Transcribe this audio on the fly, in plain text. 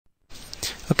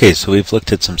Okay, so we've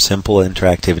looked at some simple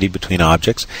interactivity between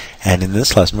objects, and in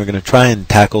this lesson we're going to try and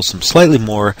tackle some slightly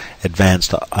more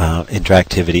advanced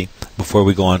interactivity before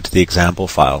we go on to the example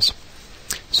files.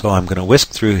 So I'm going to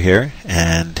whisk through here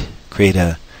and create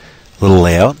a little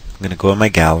layout. I'm going to go in my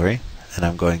gallery and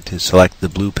I'm going to select the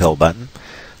blue pill button.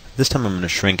 This time I'm going to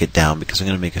shrink it down because I'm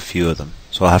going to make a few of them.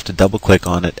 So I'll have to double click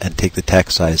on it and take the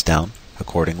text size down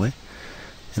accordingly.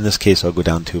 In this case I'll go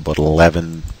down to about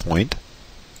 11 point.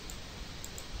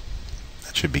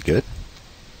 That should be good.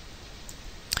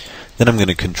 Then I'm going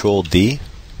to Control D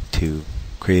to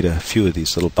create a few of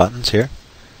these little buttons here.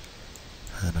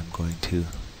 And I'm going to,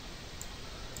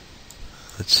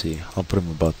 let's see, I'll put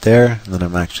them about there, and then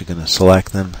I'm actually going to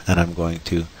select them and I'm going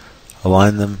to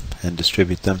align them and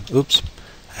distribute them. Oops,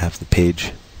 I have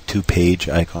the two-page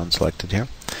icon selected here.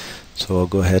 So I'll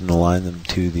go ahead and align them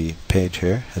to the page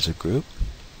here as a group.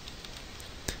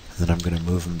 And then I'm going to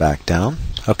move them back down.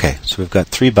 Okay, so we've got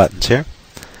 3 buttons here.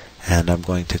 And I'm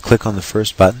going to click on the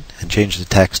first button and change the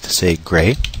text to say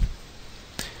gray.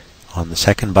 On the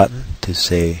second button to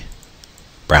say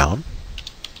brown.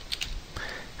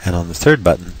 And on the third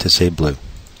button to say blue.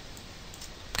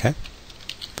 Okay.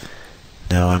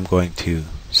 Now I'm going to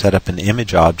set up an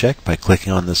image object by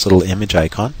clicking on this little image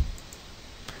icon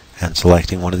and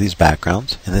selecting one of these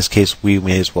backgrounds. In this case we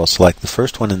may as well select the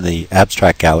first one in the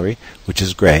abstract gallery, which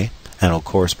is gray, and it will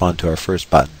correspond to our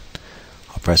first button.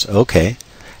 I'll press OK.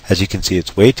 As you can see,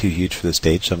 it's way too huge for the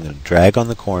stage, so I'm going to drag on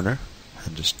the corner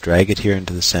and just drag it here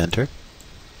into the center.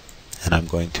 And I'm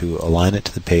going to align it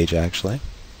to the page actually.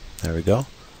 There we go.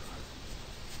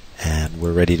 And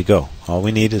we're ready to go. All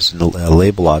we need is a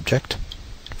label object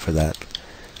for that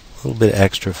little bit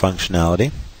extra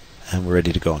functionality. And we're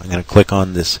ready to go. I'm going to click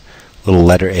on this little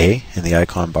letter A in the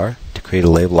icon bar to create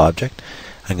a label object.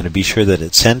 I'm going to be sure that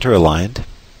it's center aligned.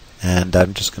 And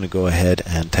I'm just going to go ahead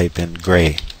and type in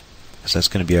gray, because that's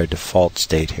going to be our default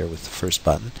state here with the first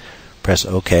button. Press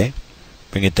OK,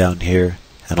 bring it down here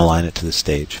and align it to the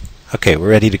stage. Okay, we're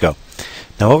ready to go.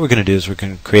 Now what we're going to do is we're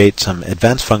going to create some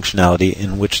advanced functionality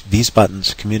in which these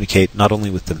buttons communicate not only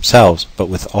with themselves but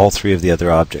with all 3 of the other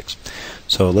objects.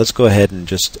 So let's go ahead and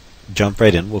just jump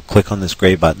right in. We'll click on this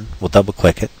gray button, we'll double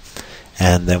click it,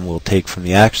 and then we'll take from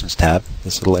the Actions tab,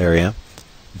 this little area,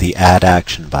 the Add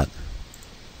Action button.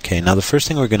 Okay, now the first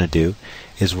thing we're going to do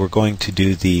is we're going to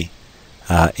do the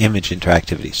image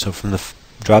interactivity. So from the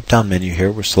drop-down menu here,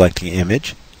 we're selecting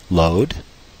Image, Load.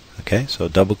 Okay, so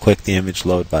double click the Image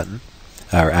Load button,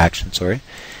 or action, sorry.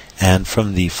 And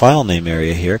from the file name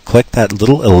area here, click that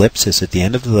little ellipsis at the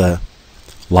end of the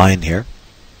line here,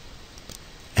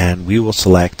 and we will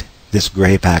select this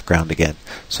gray background again.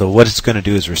 So what it's going to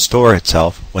do is restore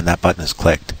itself when that button is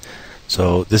clicked.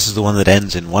 So this is the one that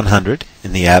ends in 100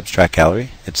 in the abstract gallery.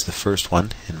 It's the first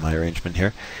one in my arrangement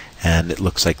here. And it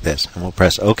looks like this. And we'll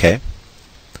press OK,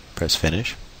 press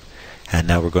Finish, and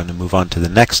now we're going to move on to the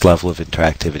next level of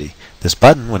interactivity. This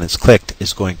button, when it's clicked,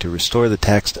 is going to restore the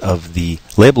text of the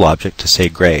label object to say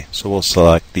gray. So we'll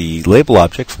select the label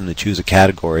object from the Choose a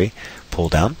Category pull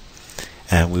down,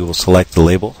 and we will select the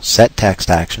label Set Text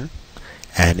Action,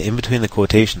 and in between the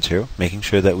quotations here, making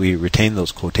sure that we retain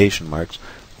those quotation marks,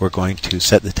 we're going to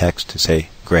set the text to say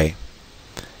gray,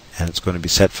 and it's going to be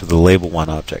set for the label 1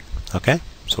 object. Okay?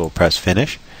 So we'll press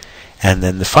Finish, and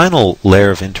then the final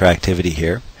layer of interactivity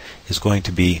here is going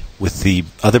to be with the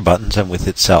other buttons and with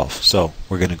itself. So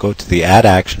we're going to go to the Add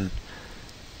Action,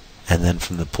 and then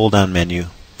from the pull-down menu,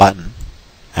 Button,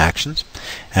 Actions,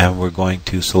 and we're going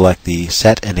to select the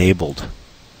Set Enabled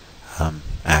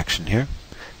action here.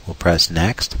 We'll press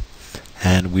Next,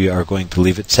 and we are going to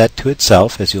leave it set to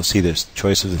itself. As you'll see, there's the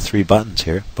choice of the 3 buttons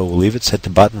here, but we'll leave it set to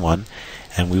button 1,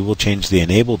 and we will change the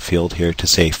Enabled field here to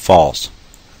say False.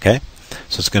 Okay?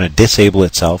 So it's going to disable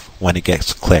itself when it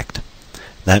gets clicked.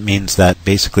 That means that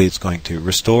basically it's going to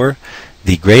restore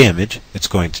the gray image, it's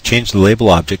going to change the label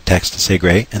object text to say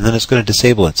gray, and then it's going to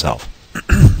disable itself.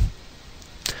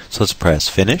 So let's press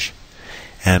Finish,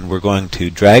 and we're going to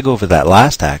drag over that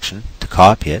last action to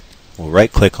copy it. We'll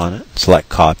right click on it, select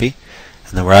Copy,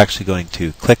 and then we're actually going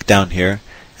to click down here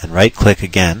and right click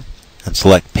again and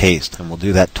select Paste, and we'll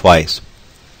do that twice.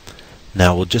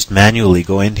 Now we'll just manually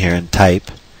go in here and type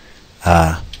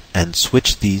and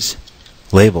switch these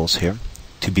labels here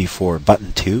to be for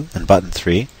button 2 and button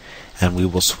 3, and we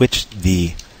will switch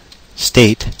the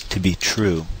state to be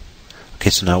true.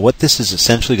 Okay, so now what this is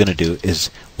essentially going to do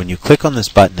is when you click on this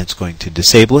button, it's going to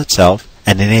disable itself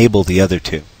and enable the other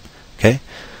 2. Okay,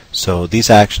 so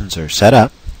these actions are set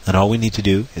up, and all we need to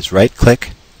do is right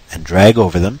click and drag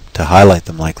over them to highlight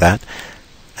them like that,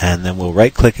 and then we'll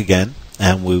right click again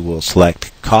and we will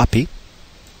select Copy,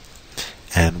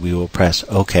 and we will press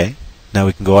OK. Now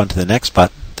we can go on to the next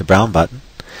button, the brown button,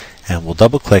 and we'll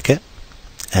double click it,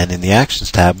 and in the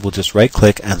Actions tab we'll just right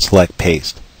click and select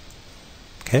Paste.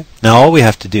 Okay. Now all we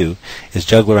have to do is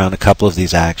juggle around a couple of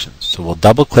these actions. So we'll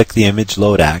double click the image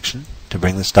load action to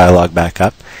bring this dialog back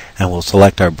up, and we'll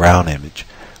select our brown image,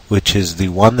 which is the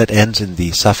one that ends in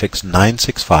the suffix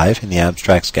 965 in the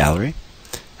Abstracts gallery.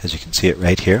 As you can see it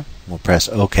right here. We'll press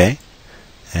OK,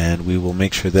 and we will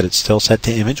make sure that it's still set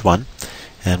to image 1,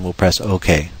 and we'll press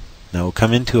OK. Now we'll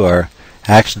come into our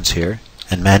actions here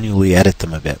and manually edit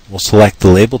them a bit. We'll select the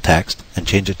label text and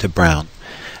change it to brown.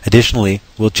 Additionally,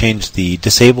 we'll change the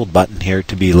disabled button here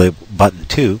to be label button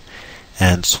 2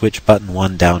 and switch button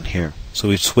 1 down here. So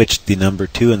we've switched the number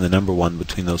 2 and the number 1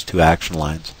 between those two action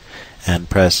lines. And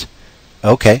press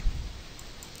OK,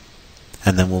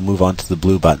 and then we'll move on to the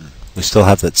blue button. We still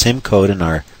have that same code in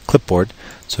our clipboard,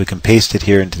 so we can paste it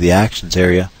here into the Actions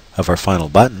area of our final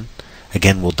button.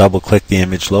 Again, we'll double click the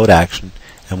image load action,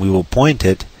 and we will point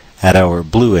it at our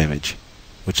blue image,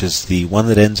 which is the one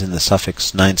that ends in the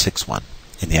suffix 961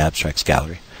 in the Abstracts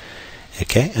gallery.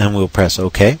 Okay, and we'll press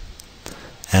OK,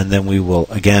 and then we will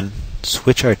again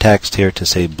switch our text here to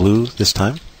say blue this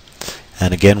time,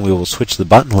 and again we will switch the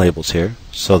button labels here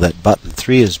so that button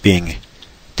 3 is being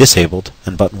disabled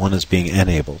and button 1 is being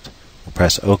enabled. We'll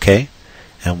press OK,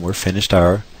 and we're finished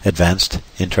our advanced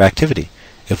interactivity.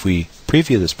 If we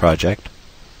preview this project,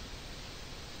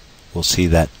 we'll see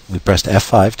that we pressed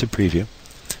F5 to preview.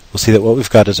 We'll see that what we've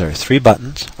got is our 3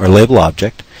 buttons, our label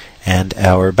object, and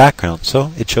our background.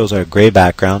 So it shows our gray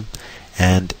background,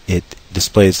 and it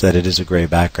displays that it is a gray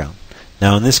background.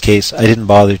 Now in this case, I didn't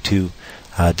bother to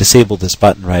disable this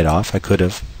button right off. I could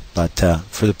have, but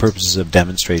for the purposes of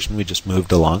demonstration, we just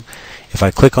moved along. If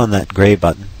I click on that gray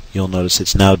button, you'll notice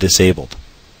it's now disabled.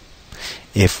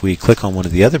 If we click on one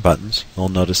of the other buttons, you'll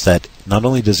notice that not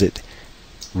only does it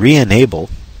re-enable,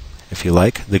 if you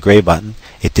like, the gray button,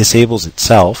 it disables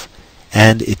itself,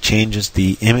 and it changes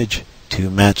the image to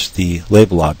match the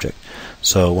label object.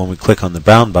 So when we click on the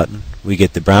brown button, we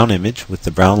get the brown image with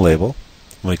the brown label.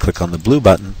 When we click on the blue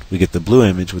button, we get the blue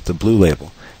image with the blue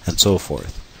label, and so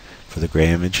forth, for the gray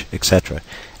image, etc.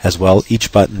 As well,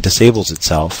 each button disables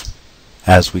itself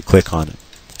as we click on it,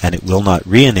 and it will not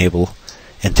re-enable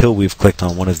until we've clicked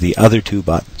on one of the other 2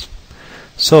 buttons.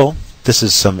 So this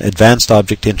is some advanced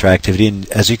object interactivity, and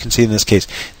as you can see in this case,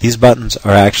 these buttons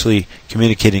are actually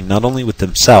communicating not only with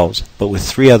themselves, but with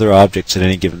 3 other objects at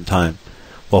any given time.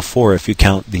 Well, 4 if you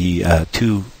count the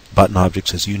 2 button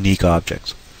objects as unique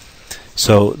objects.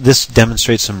 So this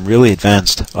demonstrates some really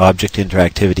advanced object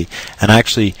interactivity, and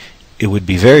actually it would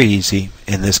be very easy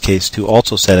in this case to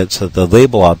also set it so the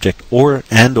label object or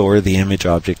the image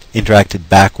object interacted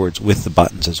backwards with the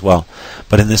buttons as well.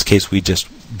 But in this case we just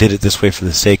did it this way for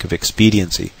the sake of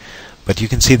expediency. But you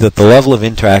can see that the level of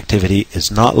interactivity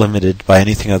is not limited by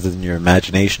anything other than your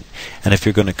imagination. And if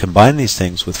you're going to combine these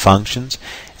things with functions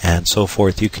and so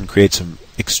forth, you can create some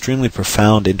extremely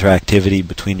profound interactivity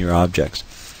between your objects.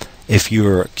 If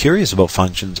you're curious about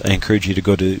functions, I encourage you to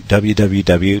go to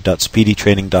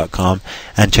www.speedytraining.com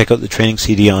and check out the training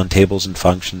CD on tables and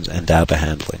functions and data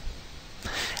handling.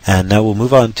 And now we'll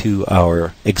move on to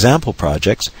our example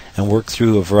projects and work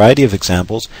through a variety of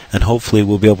examples, and hopefully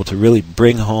we'll be able to really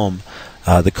bring home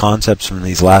the concepts from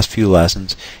these last few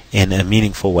lessons in a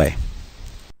meaningful way.